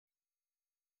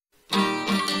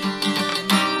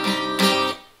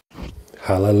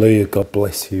Hallelujah. God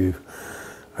bless you.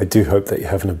 I do hope that you're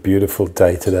having a beautiful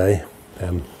day today.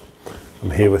 I'm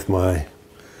here with my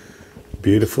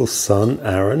beautiful son,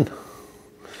 Aaron,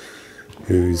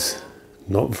 who's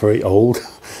not very old.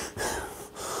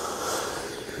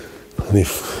 And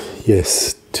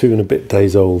yes, 2 and a bit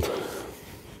days old.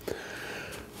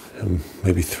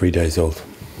 Maybe 3 days old.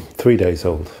 3 days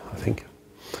old, I think.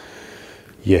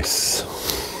 Yes.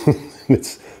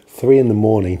 It's 3 in the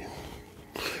morning.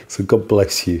 So God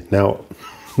bless you. Now,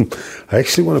 I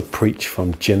actually want to preach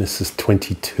from Genesis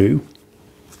 22.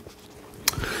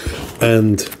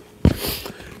 And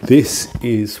this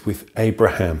is with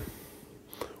Abraham.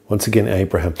 Once again,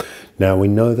 Abraham. Now, we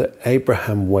know that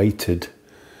Abraham waited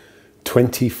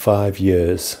 25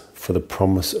 years for the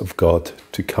promise of God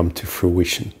to come to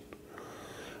fruition.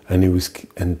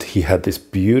 And he had this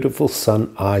beautiful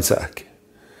son, Isaac,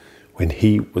 when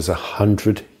he was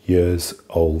 100 years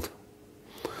old.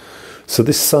 So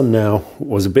this son now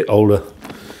was a bit older,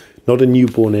 not a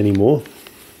newborn anymore,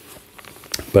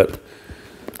 but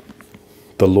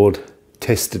the Lord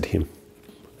tested him.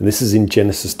 And this is in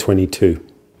Genesis 22.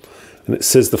 And it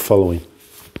says the following.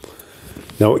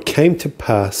 Now it came to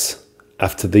pass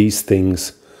after these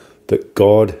things that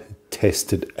God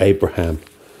tested Abraham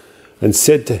and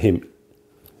said to him,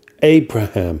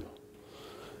 Abraham.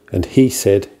 And he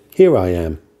said, Here I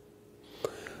am.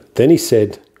 Then he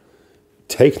said,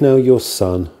 Take now your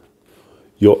son,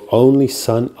 your only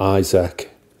son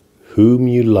Isaac, whom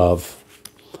you love,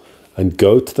 and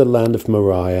go to the land of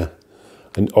Moriah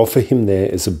and offer him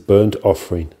there as a burnt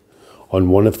offering on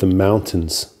one of the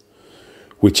mountains,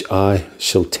 which I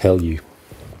shall tell you.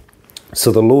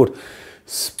 So the Lord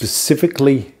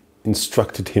specifically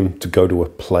instructed him to go to a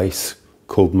place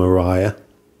called Moriah,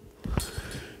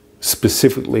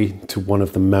 specifically to one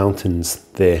of the mountains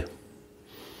there.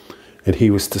 And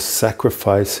he was to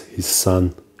sacrifice his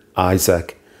son,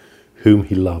 Isaac, whom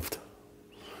he loved.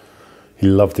 He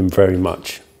loved him very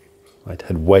much.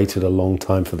 Had waited a long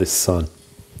time for this son.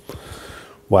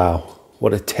 Wow,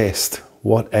 what a test.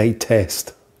 What a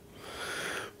test.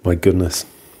 My goodness.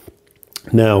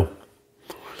 Now,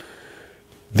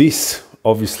 this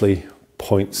obviously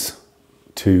points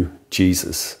to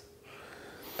Jesus.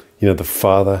 You know, the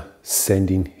Father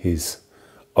sending his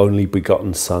only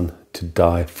begotten Son to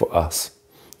die for us.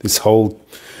 This all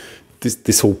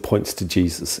points to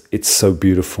Jesus. It's so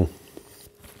beautiful.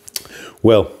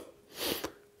 Well,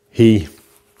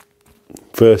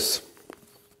 verse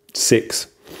 6.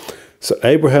 So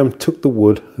Abraham took the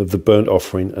wood of the burnt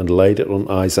offering and laid it on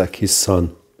Isaac his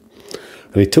son.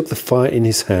 And he took the fire in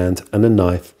his hand and a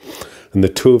knife, and the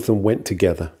two of them went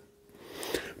together.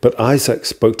 But Isaac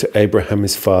spoke to Abraham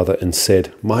his father and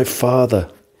said, My father.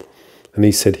 And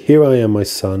he said, Here I am, my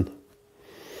son.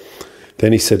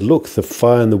 Then he said, Look, the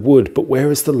fire and the wood, but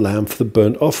where is the lamb for the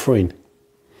burnt offering?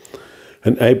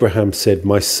 And Abraham said,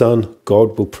 My son,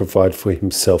 God will provide for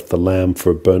himself the lamb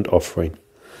for a burnt offering.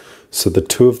 So the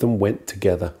two of them went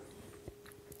together.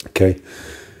 Okay.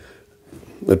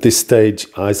 At this stage,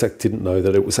 Isaac didn't know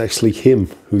that it was actually him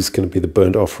who's going to be the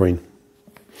burnt offering.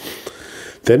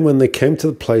 Then when they came to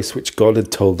the place which God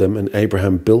had told them, and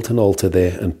Abraham built an altar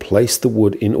there and placed the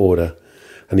wood in order,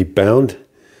 and he bound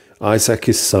Isaac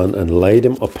his son and laid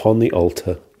him upon the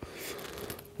altar,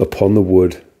 upon the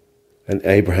wood. And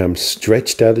Abraham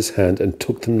stretched out his hand and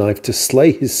took the knife to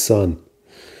slay his son.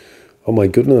 Oh my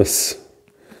goodness.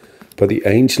 But the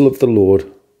angel of the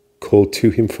Lord called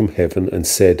to him from heaven and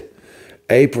said,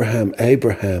 Abraham,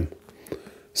 Abraham.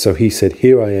 So he said,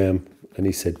 Here I am. And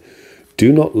he said,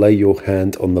 Do not lay your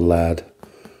hand on the lad,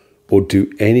 or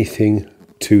do anything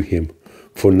to him.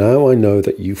 For now I know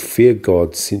that you fear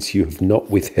God, since you have not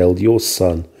withheld your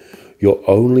son, your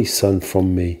only son,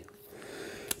 from me.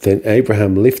 Then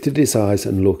Abraham lifted his eyes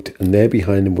and looked, and there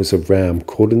behind him was a ram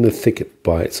caught in the thicket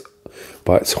by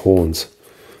its horns.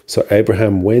 So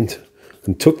Abraham went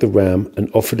and took the ram and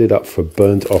offered it up for a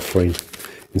burnt offering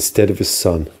instead of his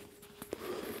son.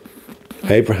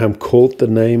 Abraham called the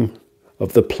name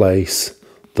of the place,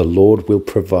 The Lord will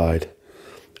provide.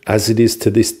 As it is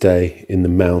to this day in the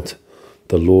mount,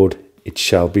 the Lord, it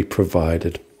shall be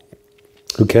provided.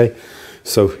 Okay,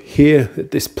 so here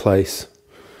at this place,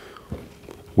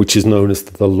 which is known as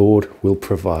the Lord will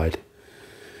provide,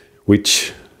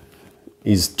 which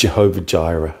is Jehovah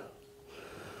Jireh.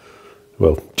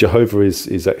 Well, Jehovah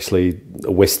is actually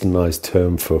a westernized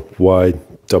term for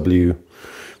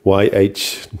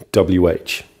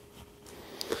YHWH.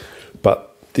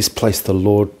 But this place, the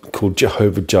Lord, called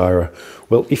Jehovah Jireh.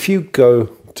 Well, if you go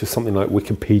to something like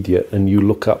Wikipedia and you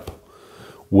look up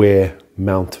where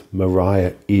Mount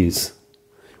Moriah is,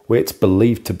 where it's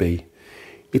believed to be,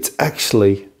 It's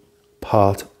actually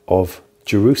part of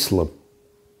Jerusalem.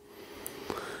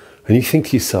 And you think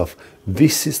to yourself,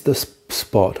 this is the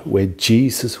spot where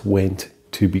Jesus went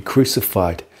to be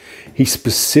crucified. He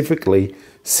specifically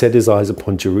set his eyes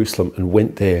upon Jerusalem and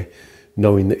went there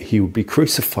knowing that he would be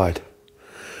crucified.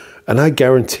 And I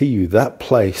guarantee you that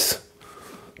place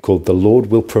called the Lord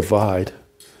Will Provide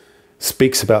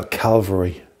speaks about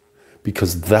Calvary,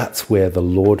 because that's where the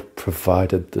Lord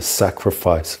provided the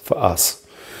sacrifice for us.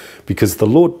 Because the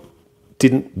Lord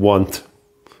didn't want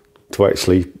to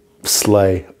actually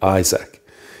slay Isaac.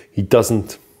 He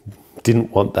didn't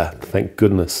want that, thank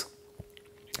goodness.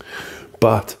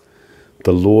 But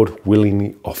the Lord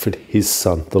willingly offered his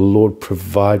son. The Lord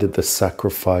provided the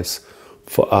sacrifice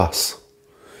for us.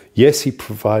 Yes, he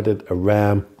provided a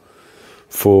ram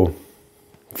for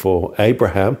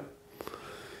Abraham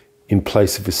in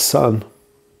place of his son.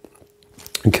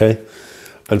 Okay?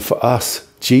 And for us,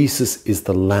 Jesus is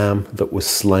the lamb that was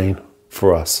slain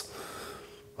for us.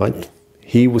 Right?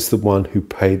 He was the one who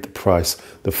paid the price.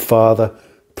 The Father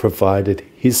provided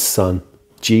his son,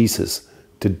 Jesus,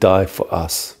 to die for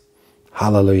us.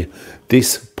 Hallelujah.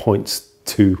 This points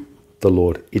to the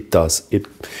Lord. It does.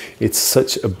 It's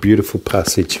such a beautiful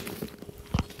passage.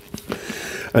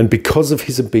 And because of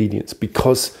his obedience,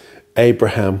 because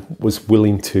Abraham was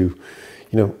willing to,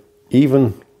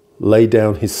 even lay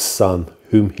down his son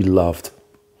whom he loved.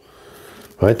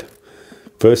 Right?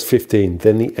 Verse 15,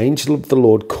 then the angel of the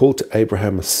Lord called to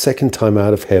Abraham a second time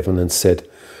out of heaven and said,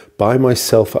 by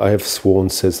myself I have sworn,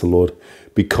 says the Lord,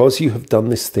 because you have done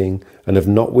this thing and have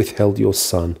not withheld your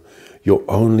son, your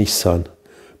only son.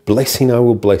 Blessing I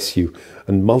will bless you,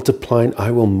 and multiplying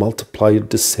I will multiply your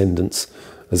descendants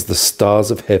as the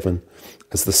stars of heaven,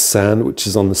 as the sand which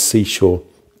is on the seashore,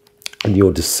 and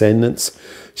your descendants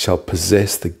shall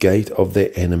possess the gate of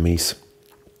their enemies.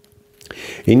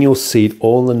 In your seed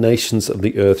all the nations of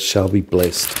the earth shall be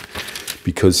blessed,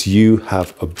 because you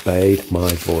have obeyed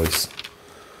my voice.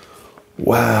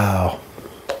 Wow.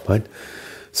 Right?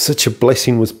 Such a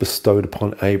blessing was bestowed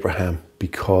upon Abraham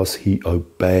because he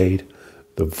obeyed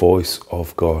the voice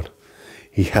of God.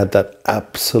 He had that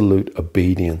absolute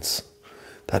obedience,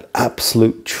 that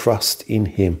absolute trust in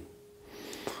him.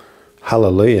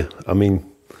 Hallelujah. I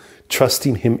mean,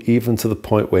 trusting him even to the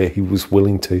point where he was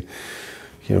willing to,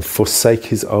 forsake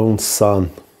his own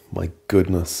son. My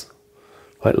goodness.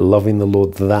 Right? Loving the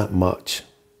Lord that much.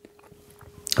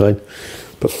 Right?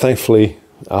 But thankfully,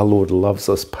 our Lord loves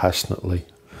us passionately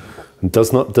and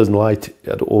does not delight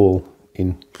at all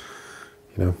in,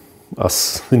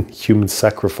 us in human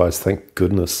sacrifice. Thank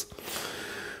goodness.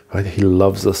 Right? He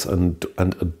loves us and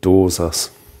adores us.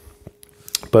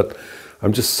 But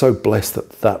I'm just so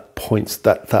blessed that points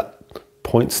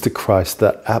to Christ,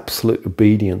 that absolute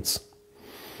obedience.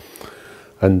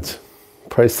 And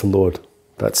praise the Lord.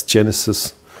 That's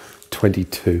Genesis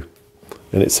 22.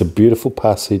 And it's a beautiful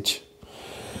passage.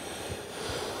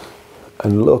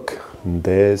 And look,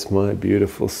 there's my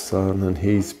beautiful son, and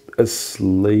he's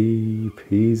asleep.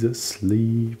 He's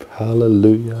asleep.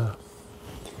 Hallelujah.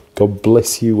 God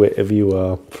bless you wherever you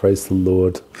are. Praise the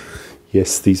Lord.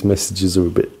 Yes, these messages are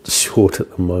a bit short at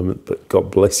the moment, but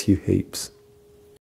God bless you heaps.